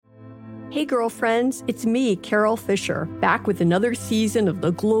Hey girlfriends, it's me, Carol Fisher, back with another season of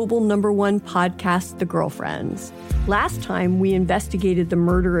the global #1 podcast, The Girlfriends. Last time, we investigated the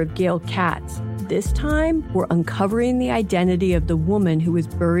murder of Gail Katz. This time, we're uncovering the identity of the woman who was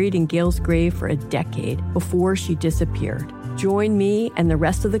buried in Gail's grave for a decade before she disappeared. Join me and the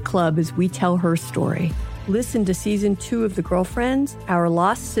rest of the club as we tell her story. Listen to Season 2 of The Girlfriends, Our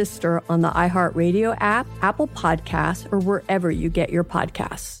Lost Sister on the iHeartRadio app, Apple Podcasts, or wherever you get your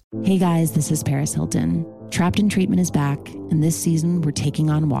podcasts. Hey guys, this is Paris Hilton. Trapped in Treatment is back, and this season we're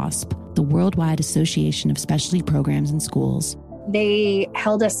taking on WASP, the Worldwide Association of Specialty Programs in Schools. They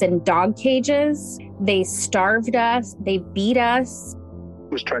held us in dog cages. They starved us. They beat us.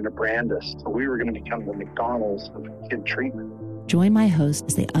 Was trying to brand us. So we were going to become the McDonald's of kid treatment. Join my hosts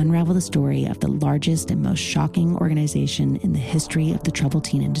as they unravel the story of the largest and most shocking organization in the history of the troubled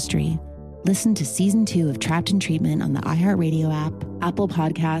teen industry. Listen to Season 2 of Trapped in Treatment on the iHeartRadio app, Apple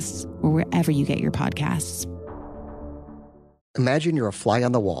Podcasts, or wherever you get your podcasts. Imagine you're a fly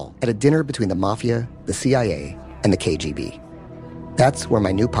on the wall at a dinner between the Mafia, the CIA, and the KGB. That's where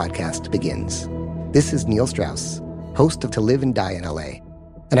my new podcast begins. This is Neil Strauss, host of To Live and Die in LA.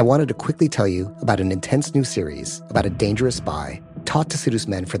 And I wanted to quickly tell you about an intense new series about a dangerous spy taught to seduce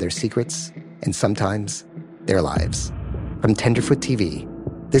men for their secrets and sometimes their lives. From Tenderfoot TV,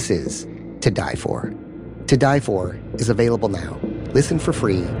 this is To Die For. To Die For is available now. Listen for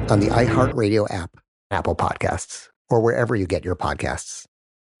free on the iHeartRadio app, Apple Podcasts, or wherever you get your podcasts.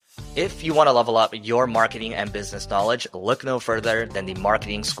 If you want to level up your marketing and business knowledge, look no further than the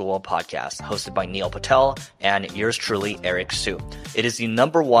Marketing School podcast, hosted by Neil Patel and yours truly, Eric Su. It is the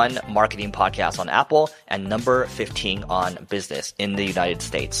 #1 marketing podcast on Apple and number 15 on business in the United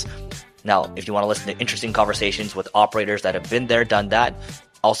States. Now, if you want to listen to interesting conversations with operators that have been there, done that,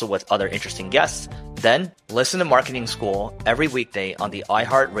 also with other interesting guests, then listen to Marketing School every weekday on the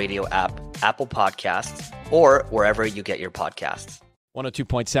iHeartRadio app, Apple Podcasts, or wherever you get your podcasts.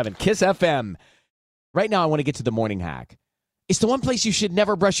 102.7 KISS FM. Right now, I want to get to the morning hack. It's the one place you should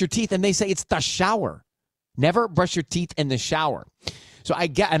never brush your teeth, and they say it's the shower. Never brush your teeth in the shower. So I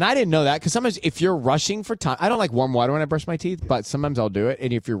didn't know that, because sometimes if you're rushing for time, I don't like warm water when I brush my teeth, but sometimes I'll do it.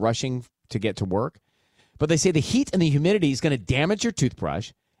 And if you're rushing to get to work, but they say the heat and the humidity is going to damage your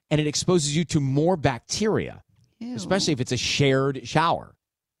toothbrush, and it exposes you to more bacteria, especially if it's a shared shower.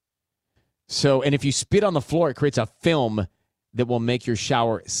 So, and if you spit on the floor, it creates a film that will make your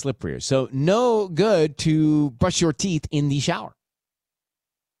shower slipperier. So no good to brush your teeth in the shower.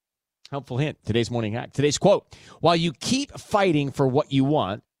 Helpful hint. Today's morning hack. Today's quote: while you keep fighting for what you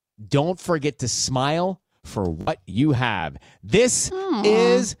want, don't forget to smile for what you have. This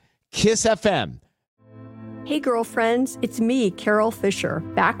is KISS FM. Hey girlfriends, it's me, Carol Fisher,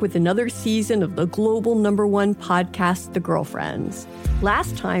 back with another season of the global #1 podcast, The Girlfriends.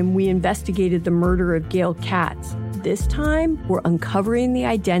 Last time, we investigated the murder of Gail Katz. This time, we're uncovering the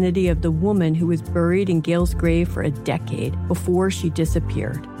identity of the woman who was buried in Gail's grave for a decade before she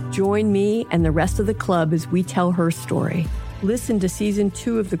disappeared. Join me and the rest of the club as we tell her story. Listen to Season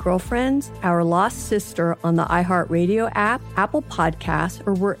 2 of The Girlfriends, Our Lost Sister on the iHeartRadio app, Apple Podcasts,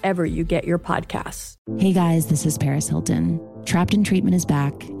 or wherever you get your podcasts. Hey guys, this is Paris Hilton. Trapped in Treatment is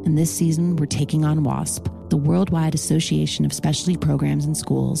back, and this season we're taking on WASP, the Worldwide Association of Specialty Programs in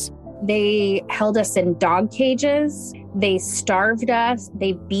Schools. They held us in dog cages. They starved us.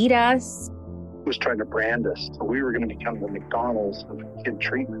 They beat us. Was trying to brand us. So we were going to become the McDonald's of kid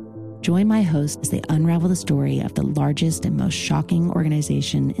treatment. Join my hosts as they unravel the story of the largest and most shocking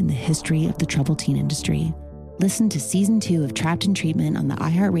organization in the history of the troubled teen industry. Listen to Season 2 of Trapped in Treatment on the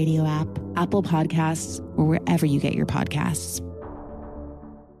iHeartRadio app, Apple Podcasts, or wherever you get your podcasts.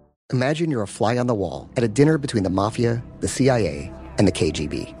 Imagine you're a fly on the wall at a dinner between the Mafia, the CIA, and the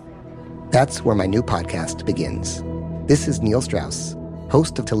KGB. That's where my new podcast begins. This is Neil Strauss,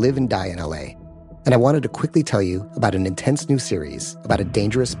 host of To Live and Die in LA. And I wanted to quickly tell you about an intense new series about a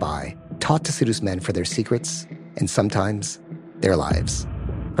dangerous spy taught to seduce men for their secrets and sometimes their lives.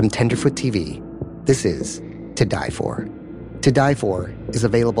 From Tenderfoot TV, this is To Die For. To Die For is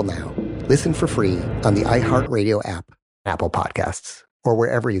available now. Listen for free on the iHeartRadio app, Apple Podcasts, or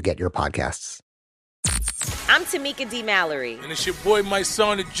wherever you get your podcasts. I'm Tamika D. Mallory. And it's your boy, my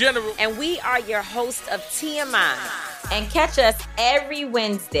son, the General. And we are your hosts of TMI. And catch us every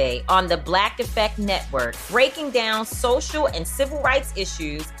Wednesday on the Black Effect Network, breaking down social and civil rights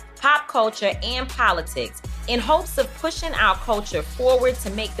issues, pop culture, and politics in hopes of pushing our culture forward to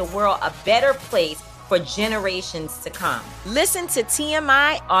make the world a better place for generations to come. Listen to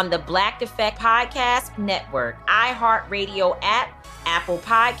TMI on the Black Effect Podcast Network, iHeartRadio app, Apple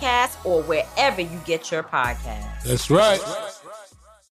Podcasts, or wherever you get your podcasts. That's right.